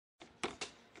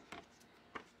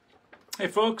Hey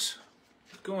folks,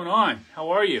 what's going on? How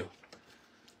are you?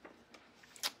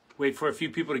 Wait for a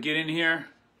few people to get in here,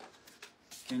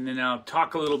 and then I'll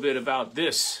talk a little bit about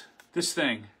this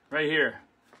thing right here.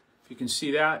 If you can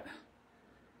see that,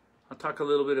 I'll talk a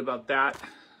little bit about that.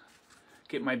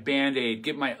 Get my Band-Aid,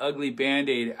 get my ugly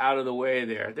Band-Aid out of the way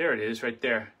there. There it is, right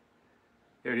there.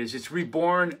 There it is. It's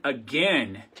Reborn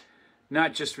again,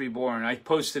 not just Reborn. I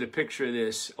posted a picture of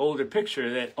this older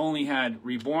picture that only had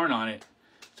Reborn on it.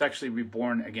 It's actually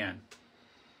Reborn again.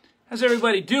 How's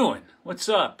everybody doing? What's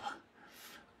up?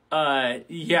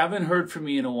 You haven't heard from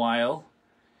me in a while.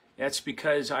 That's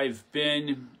because I've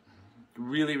been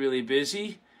really, really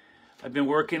busy. I've been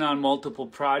working on multiple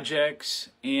projects,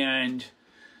 and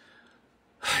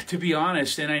to be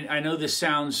honest, and I know this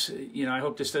sounds, I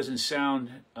hope this doesn't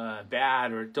sound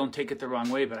bad, or don't take it the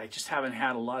wrong way, but I just haven't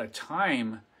had a lot of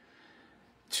time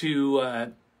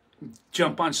to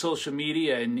jump on social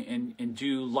media and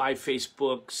do live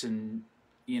Facebooks and,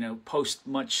 post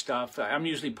much stuff. I'm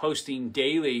usually posting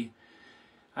daily.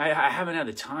 I haven't had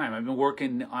the time. I've been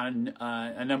working on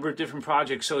a number of different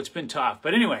projects, so it's been tough.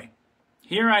 But anyway,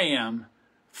 here I am,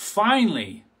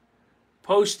 finally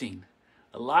posting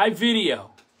a live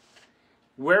video.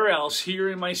 Where else? Here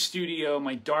in my studio,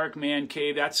 my dark man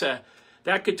cave.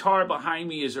 That guitar behind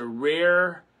me is a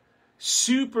rare,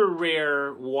 super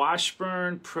rare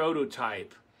Washburn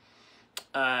prototype.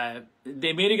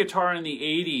 They made a guitar in the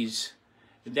 80s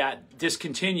that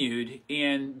discontinued,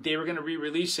 and they were going to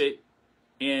re-release it,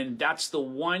 and that's the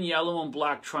one yellow and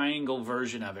black triangle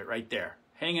version of it right there,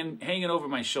 hanging over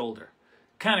my shoulder.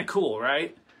 Kind of cool,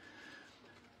 right?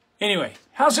 Anyway,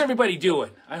 how's everybody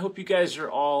doing? I hope you guys are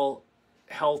all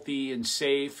healthy and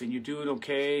safe, and you're doing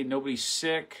okay. Nobody's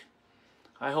sick.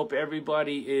 I hope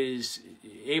everybody is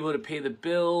able to pay the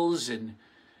bills, and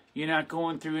you're not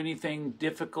going through anything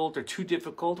difficult or too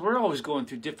difficult. We're always going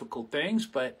through difficult things,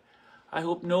 but I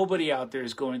hope nobody out there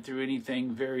is going through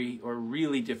anything very or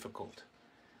really difficult.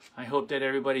 I hope that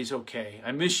everybody's okay.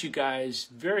 I miss you guys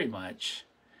very much.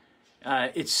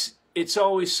 It's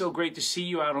always so great to see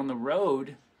you out on the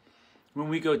road when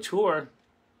we go tour.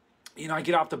 I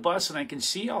get off the bus and I can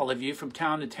see all of you from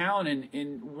town to town,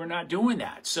 and we're not doing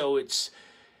that. So it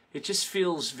just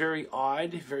feels very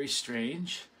odd, very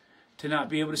strange to not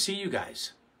be able to see you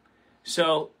guys.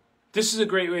 So this is a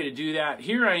great way to do that.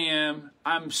 Here I am.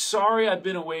 I'm sorry I've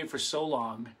been away for so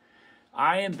long.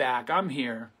 I am back. I'm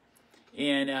here.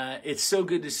 And it's so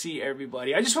good to see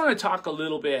everybody. I just want to talk a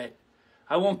little bit.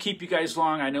 I won't keep you guys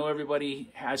long. I know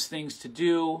everybody has things to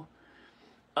do.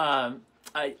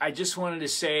 I just wanted to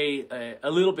say a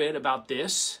little bit about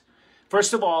this.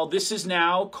 First of all, this is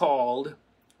now called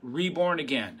Reborn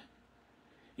Again.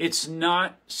 It's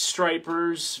not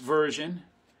Stryper's version.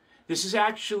 This is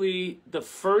actually the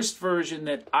first version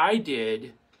that I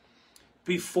did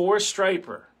before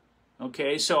Stryper.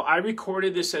 Okay, so I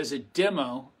recorded this as a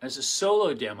demo, as a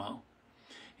solo demo,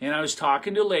 and I was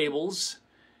talking to labels,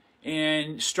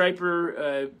 and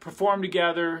Stryper performed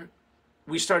together.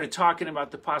 We started talking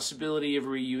about the possibility of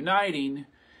reuniting,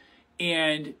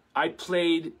 and I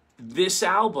played this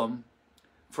album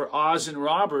for Oz and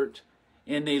Robert,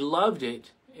 and they loved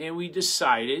it, and we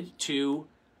decided to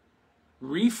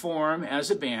reform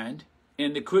as a band,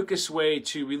 and the quickest way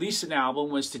to release an album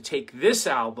was to take this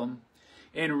album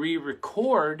and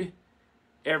re-record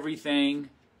everything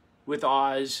with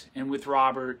Oz and with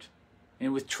Robert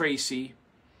and with Tracy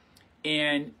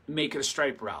and make it a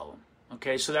Stryper album.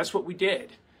 Okay, so that's what we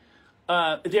did.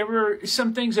 There were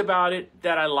some things about it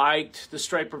that I liked, the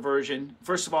Stryper version.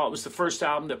 First of all, it was the first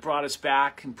album that brought us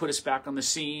back and put us back on the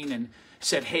scene and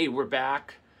said, hey, we're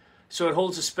back. So it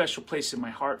holds a special place in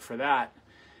my heart for that.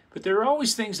 But there were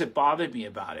always things that bothered me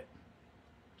about it.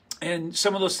 And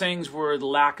some of those things were the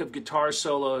lack of guitar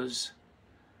solos,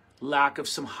 lack of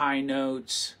some high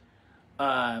notes,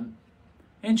 and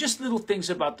just little things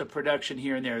about the production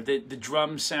here and there. The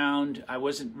drum sound I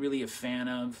wasn't really a fan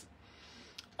of,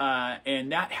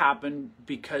 and that happened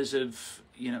because of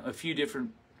a few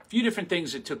different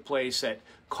things that took place that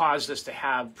caused us to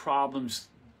have problems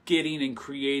getting and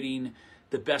creating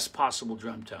the best possible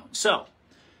drum tone. So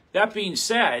that being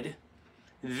said,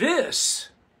 this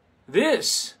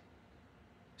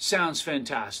sounds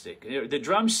fantastic. The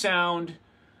drum sound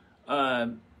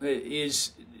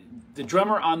is, the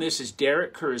drummer on this is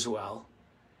Derek Kurzweil,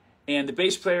 and the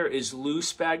bass player is Lou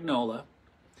Spagnola,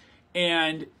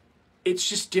 and it's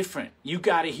just different. You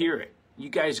got to hear it. You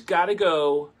guys got to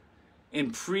go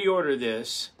and pre-order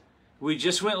this. We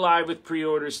just went live with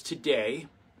pre-orders today.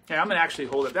 Okay, I'm going to actually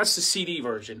hold it. That's the CD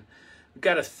version. We've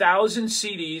got 1,000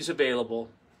 CDs available,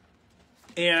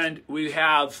 and we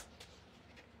have,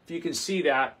 if you can see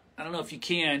that, I don't know if you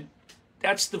can.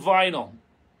 That's the vinyl.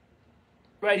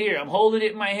 Right here. I'm holding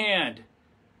it in my hand.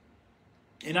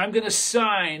 And I'm going to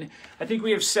sign, I think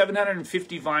we have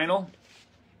 750 vinyl.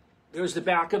 There's the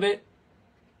back of it.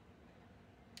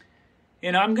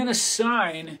 And I'm going to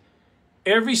sign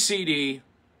every CD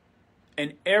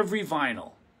and every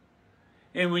vinyl.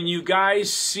 And when you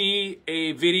guys see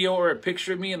a video or a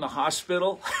picture of me in the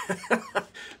hospital,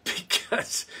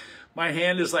 because my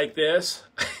hand is like this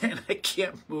and I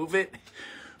can't move it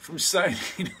from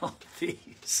signing all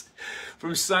these,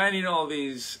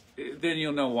 then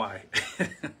you'll know why.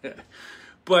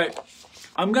 But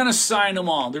I'm going to sign them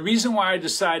all. The reason why I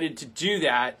decided to do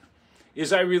that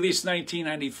is I released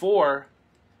 1994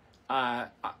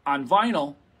 on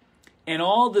vinyl, and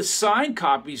all the signed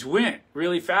copies went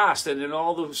really fast, and then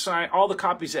all the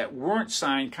copies that weren't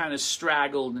signed kind of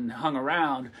straggled and hung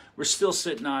around. We're still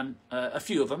sitting on a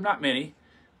few of them, not many,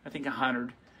 I think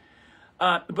 100.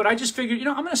 But I just figured,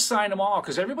 I'm going to sign them all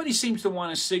because everybody seems to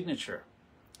want a signature.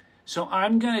 So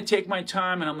I'm going to take my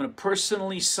time and I'm going to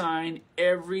personally sign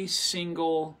every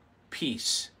single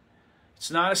piece. It's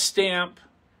not a stamp.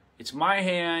 It's my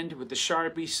hand with the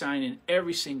Sharpie signing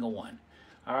every single one.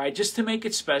 All right, just to make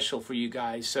it special for you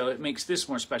guys, so it makes this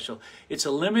more special. It's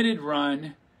a limited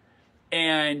run,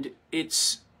 and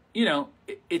it's,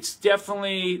 it's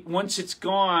definitely, once it's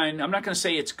gone, I'm not going to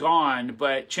say it's gone,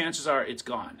 but chances are it's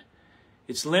gone.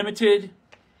 It's limited,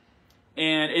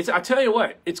 and I'll tell you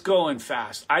what, it's going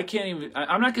fast. I'm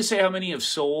not going to say how many have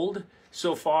sold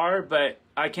so far, but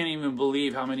I can't even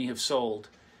believe how many have sold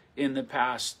in the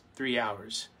past 3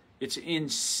 hours. It's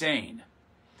insane.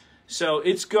 So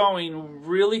it's going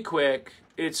really quick.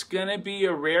 It's going to be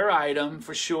a rare item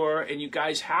for sure, and you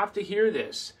guys have to hear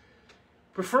this.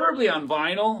 Preferably on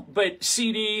vinyl, but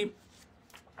CD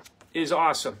is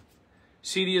awesome.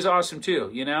 CD is awesome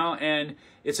too, and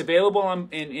it's available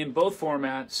in both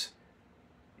formats.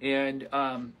 And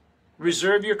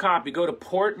reserve your copy. Go to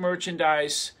Port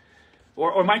Merchandise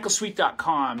or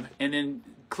michaelsweet.com and then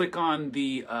click on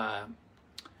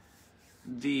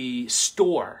the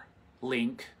store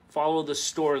link. Follow the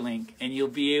store link, and you'll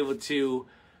be able to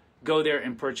go there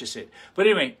and purchase it. But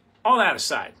anyway, all that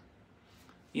aside,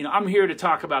 I'm here to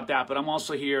talk about that, but I'm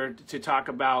also here to talk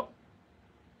about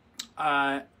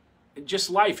just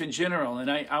life in general.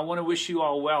 And I want to wish you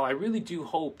all well. I really do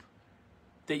hope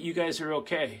that you guys are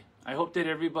okay. I hope that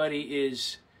everybody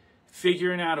is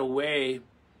figuring out a way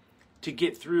to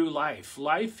get through life.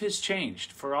 Life has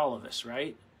changed for all of us,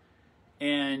 right?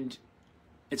 And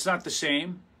it's not the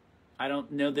same. I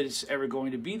don't know that it's ever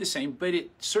going to be the same, but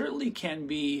it certainly can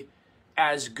be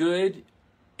as good,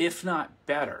 if not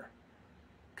better.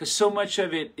 Because so much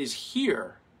of it is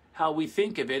here, how we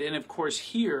think of it, and of course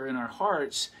here in our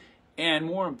hearts, and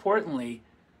more importantly,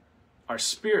 our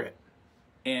spirit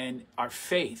and our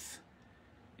faith,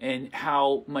 and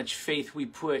how much faith we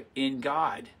put in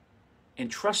God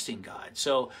and trusting God.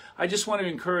 So I just want to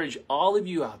encourage all of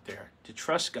you out there to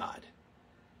trust God.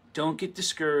 Don't get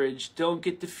discouraged. Don't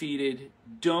get defeated.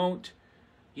 Don't,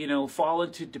 fall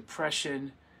into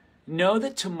depression. Know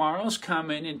that tomorrow's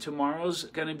coming and tomorrow's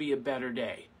going to be a better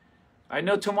day. I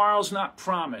know tomorrow's not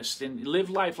promised, and live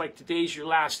life like today's your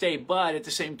last day, but at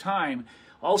the same time,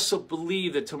 also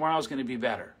believe that tomorrow's going to be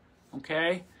better.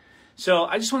 Okay? So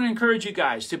I just want to encourage you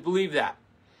guys to believe that.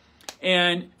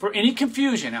 And for any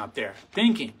confusion out there,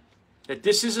 thinking that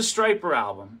this is a Stryper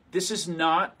album, this is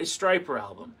not a Stryper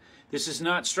album. This is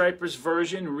not Stryper's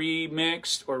version,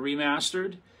 remixed or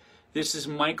remastered. This is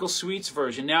Michael Sweet's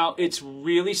version. Now, it's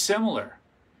really similar.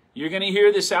 You're going to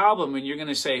hear this album and you're going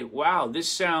to say, wow, this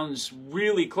sounds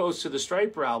really close to the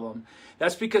Stryper album.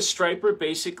 That's because Stryper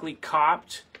basically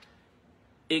copied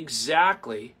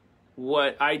exactly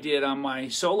what I did on my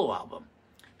solo album.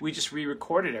 We just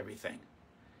re-recorded everything.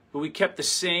 But we kept the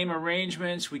same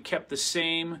arrangements. We kept the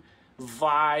same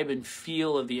vibe and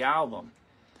feel of the album.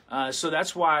 So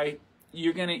that's why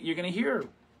you're gonna hear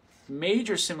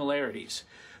major similarities,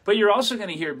 but you're also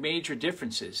gonna hear major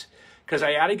differences because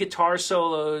I added guitar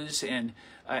solos and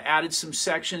added some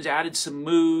sections, added some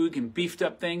moog, and beefed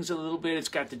up things a little bit. It's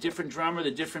got the different drummer, the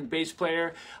different bass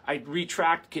player. I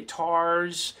retracked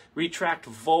guitars, retracked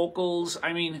vocals.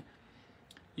 I mean,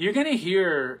 you're gonna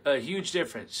hear a huge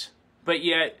difference, but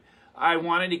yet I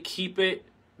wanted to keep it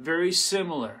very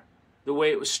similar, the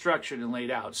way it was structured and laid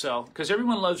out. So, because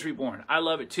everyone loves Reborn. I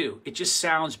love it too. It just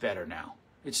sounds better now.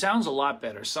 It sounds a lot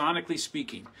better, sonically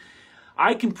speaking.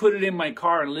 I can put it in my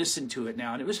car and listen to it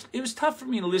now. And it was tough for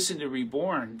me to listen to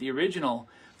Reborn, the original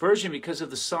version, because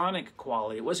of the sonic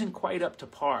quality. It wasn't quite up to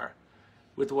par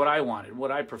with what I wanted,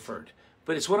 what I preferred.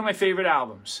 But it's one of my favorite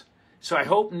albums. So I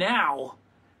hope now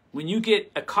when you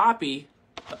get a copy,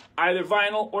 either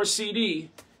vinyl or CD,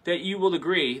 that you will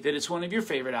agree that it's one of your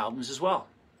favorite albums as well.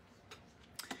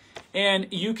 And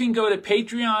you can go to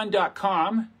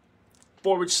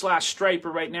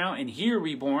patreon.com/Stryper right now and hear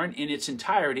Reborn in its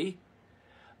entirety.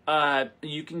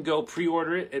 You can go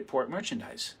pre-order it at Port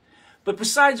Merchandise. But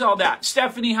besides all that,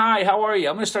 Stephanie, hi, how are you?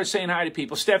 I'm going to start saying hi to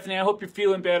people. Stephanie, I hope you're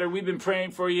feeling better. We've been praying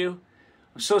for you.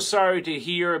 I'm so sorry to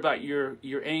hear about your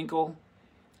ankle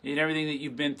and everything that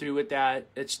you've been through with that.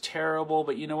 It's terrible,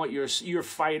 but you know what? You're a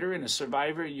fighter and a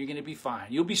survivor, and you're going to be fine.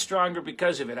 You'll be stronger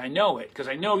because of it. I know it, because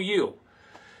I know you.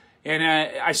 And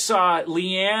I saw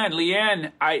Leanne.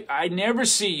 Leanne, I never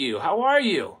see you. How are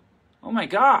you? Oh, my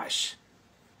gosh.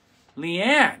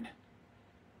 Leanne.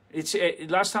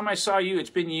 Last time I saw you, it's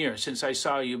been years since I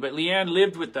saw you. But Leanne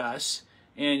lived with us,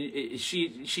 and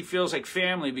she feels like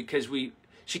family because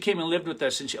she came and lived with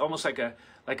us, and she almost like a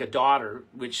daughter,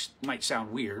 which might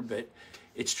sound weird, but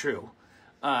it's true.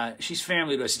 She's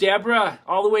family to us. Deborah,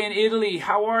 all the way in Italy,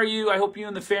 how are you? I hope you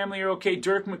and the family are okay.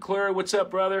 Dirk McClure, what's up,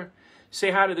 brother?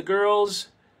 Say hi to the girls.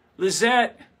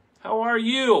 Lizette, how are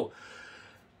you?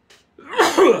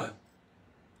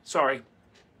 Sorry.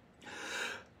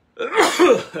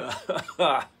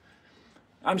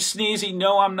 I'm sneezing.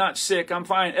 No, I'm not sick. I'm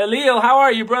fine. Elil, how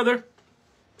are you, brother?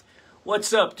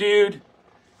 What's up, dude?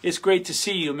 It's great to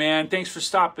see you, man. Thanks for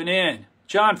stopping in.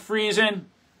 John Friesen,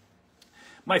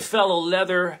 my fellow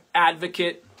leather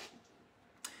advocate.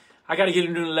 I got to get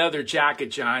a new leather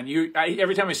jacket, John.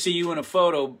 Every time I see you in a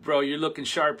photo, bro, you're looking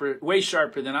sharper, way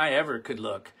sharper than I ever could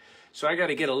look. So I got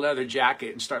to get a leather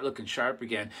jacket and start looking sharp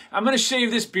again. I'm going to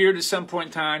shave this beard at some point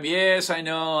in time. Yes, I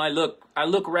know. I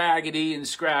look raggedy and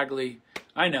scraggly.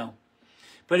 I know.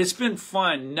 But it's been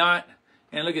fun.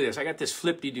 And look at this. I got this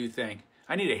flip-de-doo thing.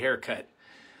 I need a haircut.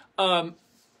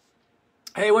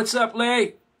 Hey, what's up,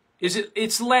 Lay?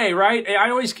 It's Lay, right? I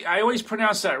always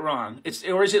pronounce that wrong.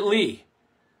 Or is it Lee?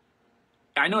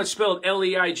 I know it's spelled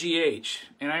L-E-I-G-H,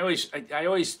 and I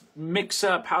always mix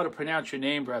up how to pronounce your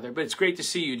name, brother. But it's great to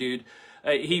see you, dude.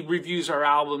 He reviews our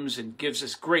albums and gives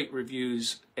us great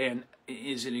reviews, and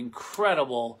is an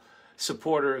incredible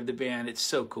supporter of the band. It's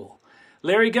so cool.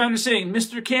 Larry Gundersing,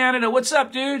 Mr. Canada, what's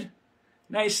up, dude?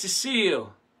 Nice to see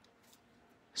you.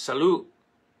 Salute,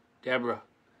 Deborah.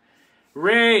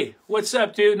 Ray, what's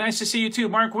up, dude? Nice to see you too.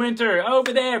 Mark Winter,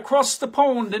 over there across the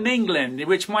pond in England, in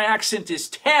which my accent is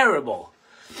terrible.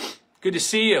 Good to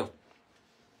see you.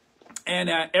 And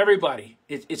everybody,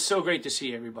 it's so great to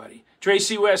see everybody.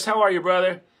 Tracy West, how are you,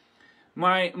 brother?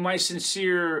 My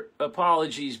sincere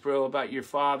apologies, bro, about your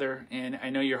father. And I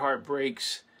know your heart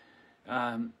breaks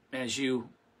as you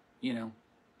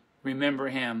remember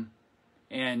him.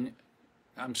 And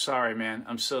I'm sorry, man.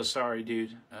 I'm so sorry,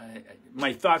 dude.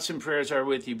 My thoughts and prayers are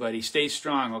with you, buddy. Stay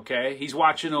strong, okay? He's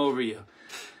watching over you.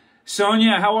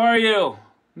 Sonia, how are you?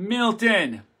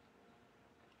 Milton.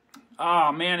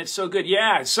 Oh, man, it's so good.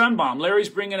 Yeah, Sunbomb. Larry's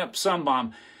bringing up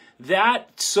Sunbomb.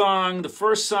 That song, the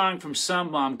first song from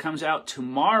Sunbomb, comes out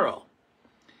tomorrow.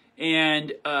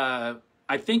 And I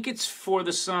think it's for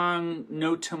the song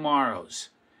No Tomorrows.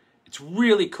 It's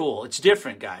really cool. It's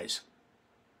different, guys.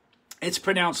 It's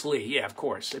pronounced Lee. Yeah, of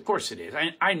course. Of course it is.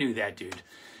 I knew that, dude.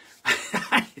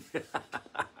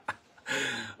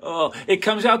 Oh, it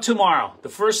comes out tomorrow. The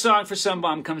first song for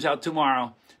Sunbomb comes out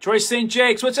tomorrow. Troy St.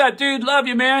 Jakes, what's up, dude? Love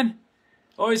you, man.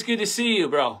 Always good to see you,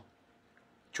 bro.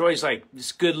 Troy's like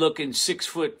this good-looking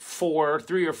 6'4",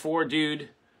 3 or 4 dude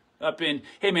up in.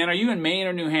 Hey, man, are you in Maine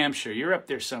or New Hampshire? You're up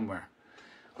there somewhere.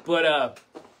 But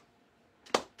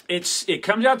it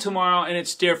comes out tomorrow, and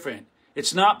it's different.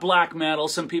 It's not black metal.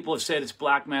 Some people have said it's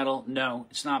black metal. No,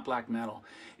 it's not black metal.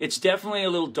 It's definitely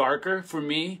a little darker for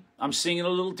me. I'm singing a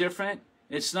little different.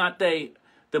 It's not the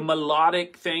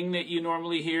melodic thing that you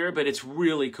normally hear, but it's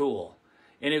really cool.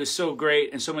 And it was so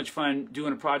great and so much fun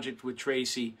doing a project with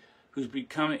Tracy, who's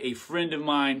become a friend of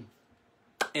mine,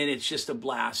 and it's just a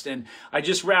blast. And I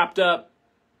just wrapped up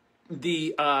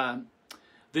the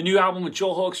new album with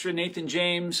Joel Hoekstra, Nathan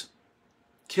James,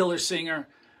 killer singer,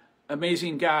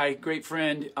 amazing guy, great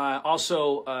friend.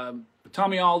 Also,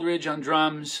 Tommy Aldridge on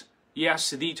drums. Yes,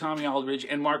 the Tommy Aldridge,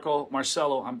 and Marco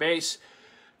Marcello on bass.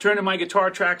 Turned to my guitar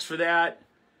tracks for that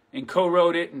and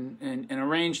co-wrote it and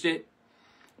arranged it.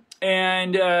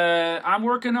 And I'm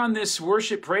working on this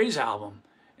Worship Praise album.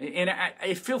 And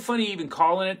I feel funny even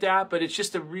calling it that, but it's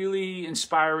just a really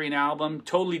inspiring album,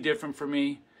 totally different for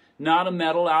me. Not a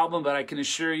metal album, but I can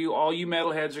assure you, all you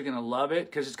metalheads are going to love it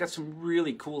because it's got some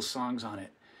really cool songs on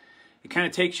it. It kind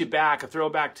of takes you back, a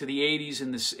throwback to the 80s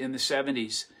and the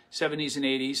 70s and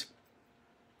 80s.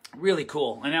 Really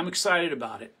cool, and I'm excited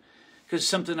about it because it's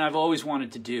something I've always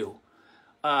wanted to do.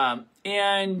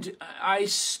 And I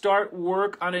start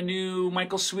work on a new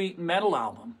Michael Sweet metal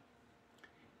album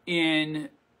in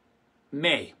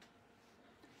May.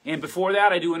 And before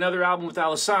that, I do another album with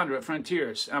Alessandro at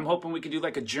Frontiers. I'm hoping we can do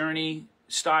like a Journey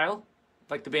style,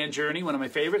 like the band Journey, one of my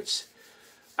favorites.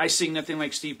 I sing nothing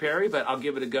like Steve Perry, but I'll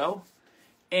give it a go.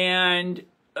 And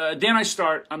then I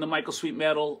start on the Michael Sweet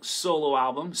Metal solo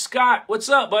album. Scott, what's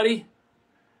up, buddy?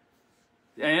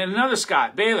 And another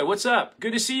Scott, Baylor, what's up?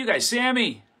 Good to see you guys.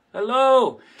 Sammy,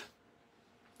 hello.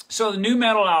 So the new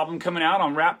metal album coming out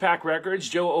on Rat Pack Records,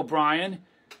 Joe O'Brien,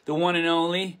 the one and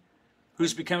only,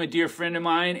 who's become a dear friend of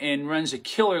mine and runs a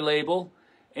killer label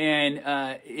and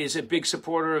is a big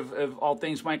supporter of all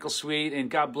things Michael Sweet, and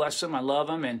God bless him. I love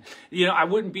him. And, you know, I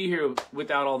wouldn't be here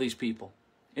without all these people.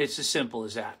 It's as simple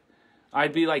as that.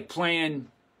 I'd be like playing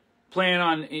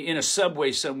in a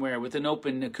subway somewhere with an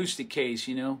open acoustic case,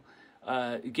 you know,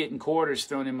 getting quarters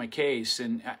thrown in my case.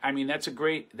 And I mean, that's a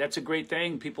great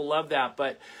thing. People love that.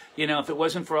 But, you know, if it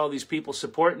wasn't for all these people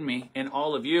supporting me and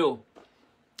all of you,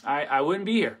 I wouldn't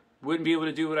be here. Wouldn't be able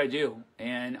to do what I do.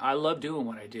 And I love doing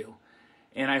what I do.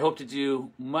 And I hope to do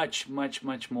much, much,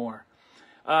 much more.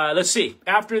 Let's see.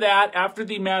 After that, after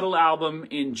the metal album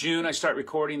in June, I start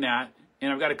recording that.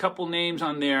 And I've got a couple names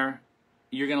on there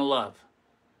you're going to love.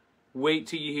 Wait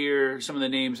till you hear some of the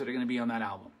names that are going to be on that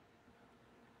album.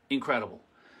 Incredible.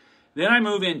 Then I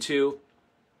move into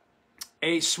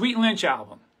a Sweet Lynch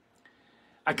album.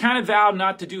 I kind of vowed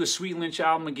not to do a Sweet Lynch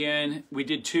album again. We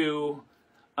did two.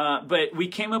 But we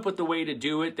came up with the way to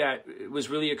do it that was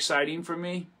really exciting for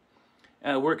me.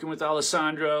 Working with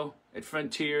Alessandro at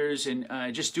Frontiers and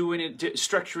just doing it,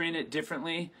 structuring it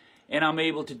differently. And I'm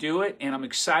able to do it, and I'm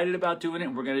excited about doing it.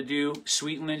 And we're going to do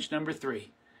Sweet Lynch #3.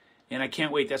 And I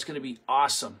can't wait. That's going to be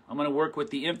awesome. I'm going to work with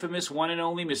the infamous one and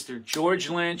only Mr. George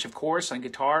Lynch, of course, on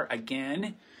guitar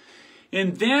again.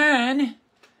 And then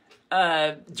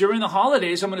during the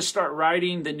holidays, I'm going to start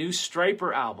writing the new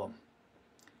Stryper album.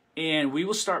 And we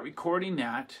will start recording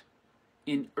that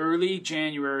in early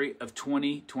January of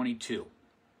 2022.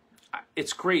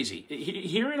 It's crazy.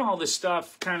 Hearing all this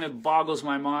stuff kind of boggles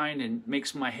my mind and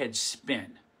makes my head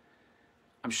spin.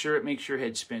 I'm sure it makes your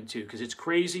head spin too, because it's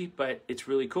crazy, but it's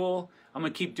really cool. I'm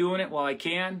going to keep doing it while I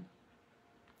can.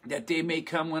 That day may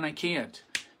come when I can't.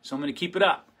 So I'm going to keep it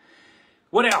up.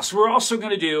 What else? We're also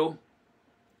going to do,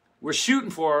 we're shooting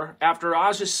for, after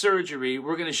Oz's surgery,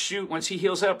 we're going to shoot, once he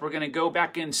heals up, we're going to go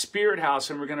back in Spirit House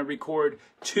and we're going to record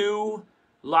 2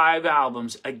 live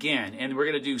albums again. And we're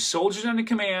going to do Soldiers Under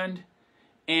Command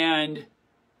and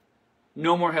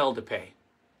No More Hell to Pay.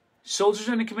 Soldiers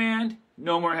Under Command,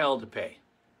 No More Hell to Pay.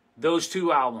 Those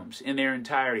 2 albums in their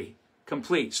entirety,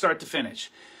 complete, start to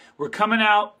finish. We're coming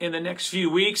out in the next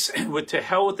few weeks with To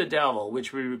Hell with the Devil,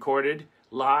 which we recorded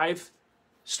live,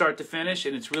 start to finish,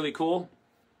 and it's really cool.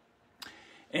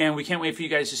 And we can't wait for you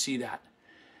guys to see that.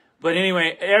 But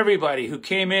anyway, everybody who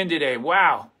came in today,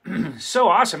 wow, so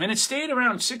awesome. And it stayed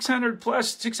around 600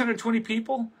 plus, 620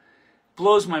 people.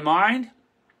 Blows my mind.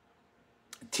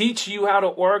 Teach you how to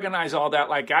organize all that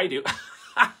like I do.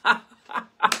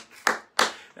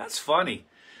 That's funny.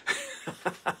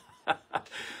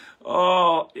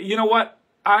 Oh, you know what?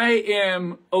 I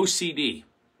am OCD.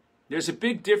 There's a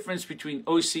big difference between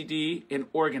OCD and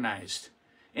organized.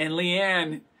 And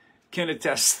Leanne can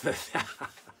attest to that.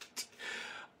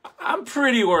 I'm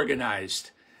pretty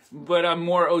organized, but I'm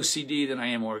more OCD than I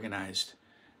am organized.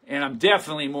 And I'm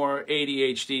definitely more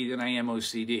ADHD than I am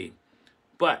OCD.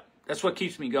 But that's what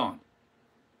keeps me going.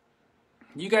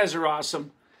 You guys are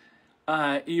awesome.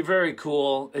 You're very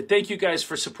cool. Thank you guys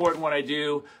for supporting what I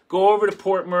do. Go over to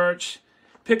Port Merch,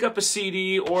 pick up a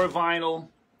CD or a vinyl,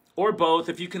 or both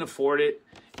if you can afford it.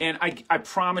 And I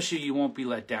promise you, you won't be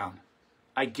let down.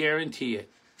 I guarantee it.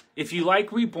 If you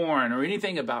like Reborn or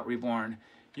anything about Reborn,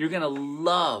 you're going to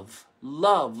love,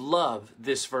 love, love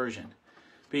this version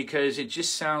because it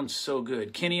just sounds so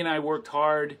good. Kenny and I worked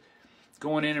hard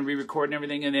going in and re-recording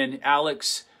everything, and then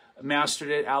Alex mastered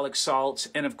it, Alex Saltz,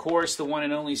 and of course the one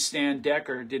and only Stan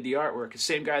Decker did the artwork. The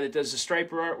same guy that does the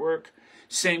Stryper artwork,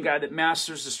 same guy that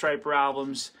masters the Stryper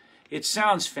albums. It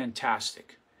sounds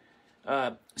fantastic.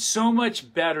 So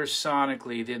much better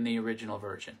sonically than the original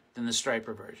version, than the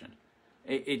Stryper version.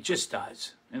 It just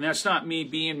does. And that's not me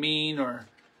being mean or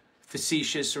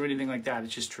facetious or anything like that.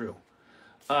 It's just true.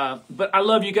 But I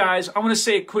love you guys. I want to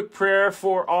say a quick prayer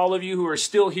for all of you who are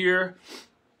still here,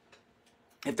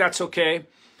 if that's okay.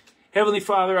 Heavenly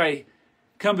Father, I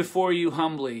come before you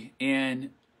humbly,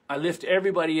 and I lift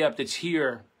everybody up that's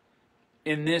here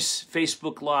in this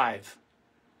Facebook Live.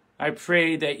 I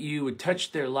pray that you would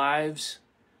touch their lives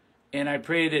And I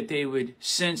pray that they would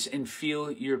sense and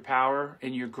feel your power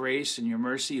and your grace and your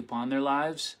mercy upon their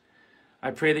lives.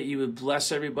 I pray that you would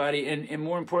bless everybody. And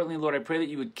more importantly, Lord, I pray that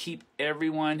you would keep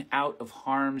everyone out of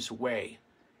harm's way.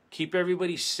 Keep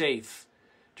everybody safe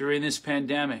during this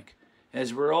pandemic.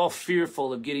 As we're all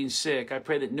fearful of getting sick, I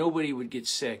pray that nobody would get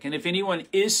sick. And if anyone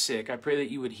is sick, I pray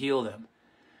that you would heal them.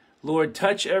 Lord,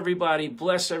 touch everybody,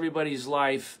 bless everybody's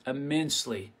life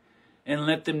immensely, and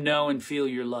let them know and feel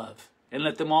your love. And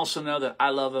let them also know that I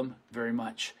love them very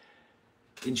much.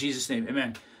 In Jesus' name,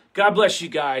 amen. God bless you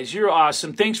guys. You're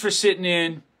awesome. Thanks for sitting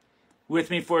in with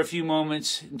me for a few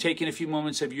moments and taking a few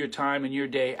moments of your time and your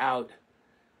day out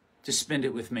to spend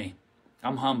it with me.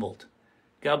 I'm humbled.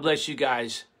 God bless you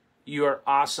guys. You are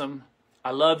awesome.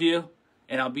 I love you,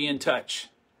 and I'll be in touch.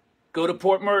 Go to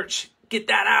Port Merch. Get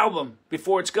that album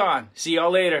before it's gone. See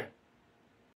y'all later.